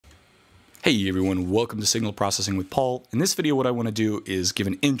Hey everyone, welcome to Signal Processing with Paul. In this video, what I want to do is give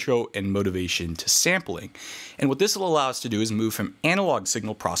an intro and motivation to sampling. And what this will allow us to do is move from analog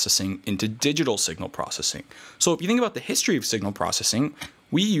signal processing into digital signal processing. So if you think about the history of signal processing,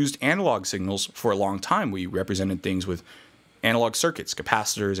 we used analog signals for a long time. We represented things with analog circuits,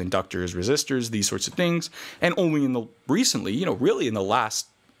 capacitors, inductors, resistors, these sorts of things. And only in the recently, really in the last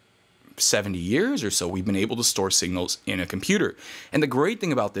 70 years or so, we've been able to store signals in a computer. And the great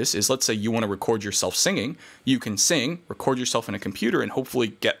thing about this is, let's say you want to record yourself singing. You can sing, record yourself in a computer, and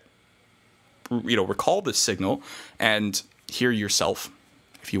hopefully recall this signal and hear yourself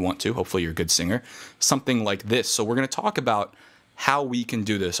if you want to. Hopefully you're a good singer. Something like this. So we're going to talk about how we can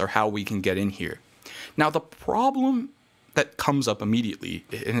do this or how we can get in here. Now, the problem that comes up immediately,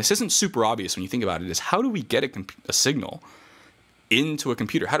 and this isn't super obvious when you think about it, is how do we get a signal into a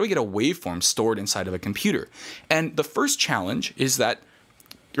computer? How do we get a waveform stored inside of a computer? And the first challenge is that,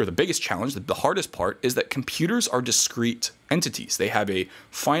 or the biggest challenge, the hardest part, is that computers are discrete entities. They have a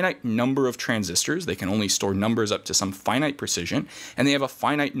finite number of transistors. They can only store numbers up to some finite precision, and they have a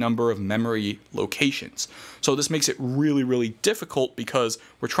finite number of memory locations. So this makes it really, really difficult because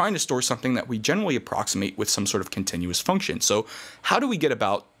we're trying to store something that we generally approximate with some sort of continuous function. So how do we get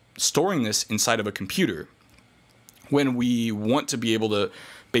about storing this inside of a computer when we want to be able to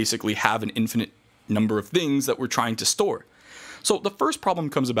basically have an infinite number of things that we're trying to store? So the first problem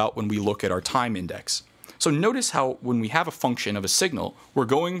comes about when we look at our time index. So notice how when we have a function of a signal, we're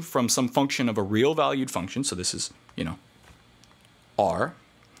going from some function of a real valued function, so this is, R,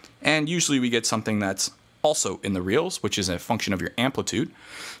 and usually we get something that's also in the reals, which is a function of your amplitude.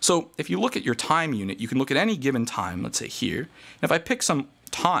 So if you look at your time unit, you can look at any given time, let's say here, and if I pick some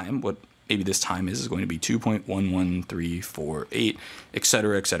time, what maybe this time is going to be 2.11348,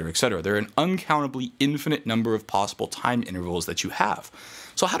 etc., etc., etc. There are an uncountably infinite number of possible time intervals that you have.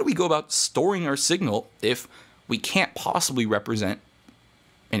 So how do we go about storing our signal if we can't possibly represent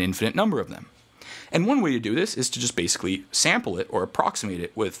an infinite number of them? And one way to do this is to just basically sample it or approximate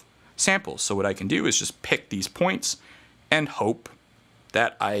it with samples. So what I can do is just pick these points and hope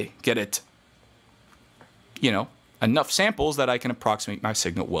that I get it, enough samples that I can approximate my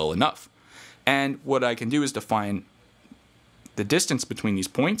signal well enough. And what I can do is define the distance between these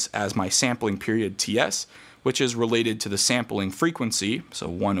points as my sampling period Ts, which is related to the sampling frequency, so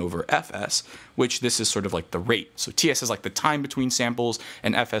 1 over Fs, which this is sort of like the rate. So Ts is like the time between samples,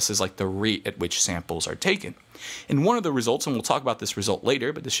 and Fs is like the rate at which samples are taken. And one of the results, and we'll talk about this result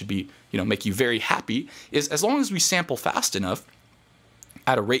later, but this should be, make you very happy, is as long as we sample fast enough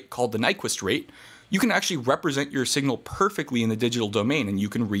at a rate called the Nyquist rate, you can actually represent your signal perfectly in the digital domain and you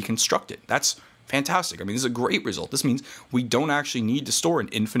can reconstruct it. That's fantastic. I mean, this is a great result. This means we don't actually need to store an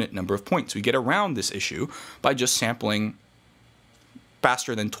infinite number of points. We get around this issue by just sampling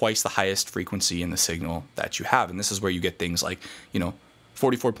faster than twice the highest frequency in the signal that you have. And this is where you get things like,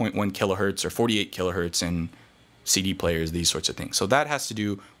 44.1 kilohertz or 48 kilohertz in CD players, these sorts of things. So that has to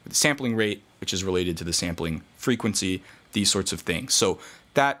do with the sampling rate, which is related to the sampling frequency, these sorts of things. So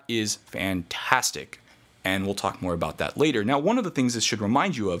that is fantastic, and we'll talk more about that later. Now, one of the things this should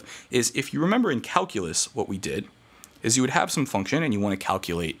remind you of is, if you remember in calculus, what we did is you would have some function and you want to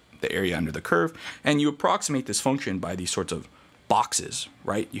calculate the area under the curve, and you approximate this function by these sorts of boxes,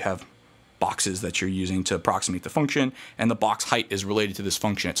 right? You have boxes that you're using to approximate the function, and the box height is related to this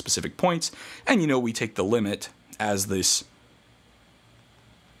function at specific points, and we take the limit as this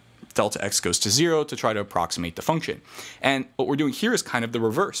delta x goes to 0 to try to approximate the function. And what we're doing here is kind of the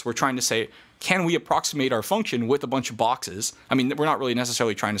reverse. We're trying to say, can we approximate our function with a bunch of boxes? I mean, we're not really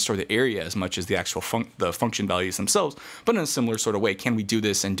necessarily trying to store the area as much as the actual function values themselves, but in a similar sort of way, can we do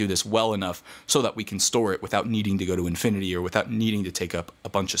this and do this well enough so that we can store it without needing to go to infinity or without needing to take up a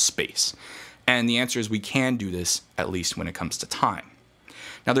bunch of space? And the answer is we can do this, at least when it comes to time.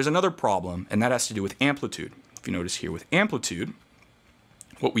 Now, there's another problem, and that has to do with amplitude. If you notice here with amplitude,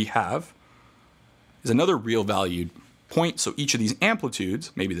 what we have is another real valued point. So each of these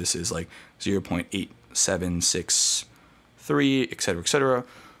amplitudes, maybe this is like 0.8763, etc.,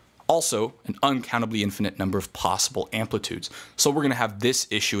 also an uncountably infinite number of possible amplitudes. So we're going to have this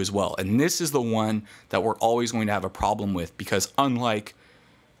issue as well. And this is the one that we're always going to have a problem with, because unlike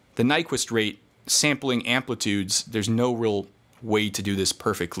the Nyquist rate, sampling amplitudes, there's no real way to do this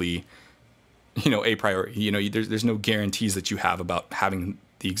perfectly, a priori. There's no guarantees that you have about having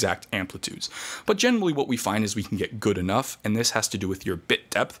the exact amplitudes. But generally what we find is we can get good enough, and this has to do with your bit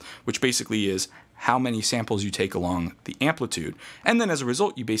depth, which basically is how many samples you take along the amplitude. And then as a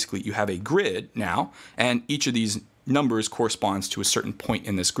result, you have a grid now, and each of these numbers corresponds to a certain point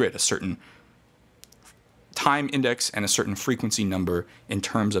in this grid, a certain time index and a certain frequency number in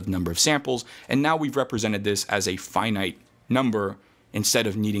terms of number of samples. And now we've represented this as a finite number instead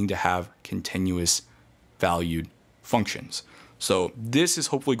of needing to have continuous valued functions. So this is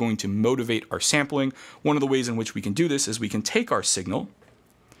hopefully going to motivate our sampling. One of the ways in which we can do this is we can take our signal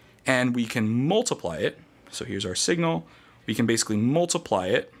and we can multiply it. So here's our signal. We can basically multiply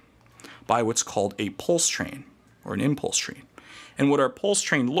it by what's called a pulse train or an impulse train. And what our pulse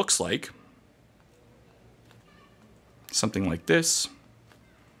train looks like, something like this,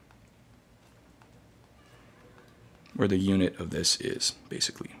 where the unit of this is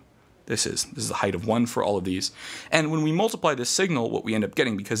basically, this is the height of 1 for all of these. And when we multiply this signal, what we end up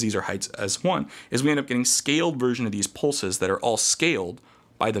getting, because these are heights as 1, is we end up getting scaled version of these pulses that are all scaled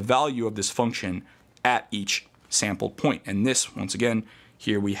by the value of this function at each sampled point. And this, once again,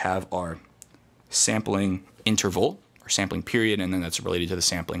 here we have our sampling interval, or sampling period, and then that's related to the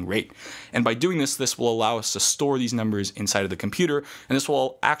sampling rate. And by doing this, this will allow us to store these numbers inside of the computer, and this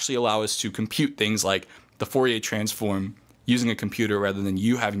will actually allow us to compute things like the Fourier transform using a computer rather than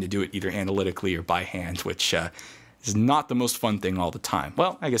you having to do it either analytically or by hand, which is not the most fun thing all the time.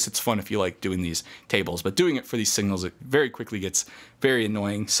 Well, I guess it's fun if you like doing these tables, but doing it for these signals, it very quickly gets very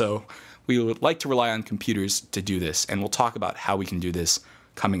annoying. So we would like to rely on computers to do this, and we'll talk about how we can do this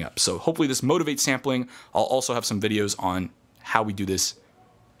coming up. So hopefully this motivates sampling. I'll also have some videos on how we do this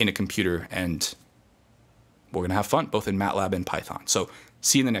in a computer, and we're going to have fun both in MATLAB and Python. So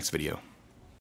see you in the next video.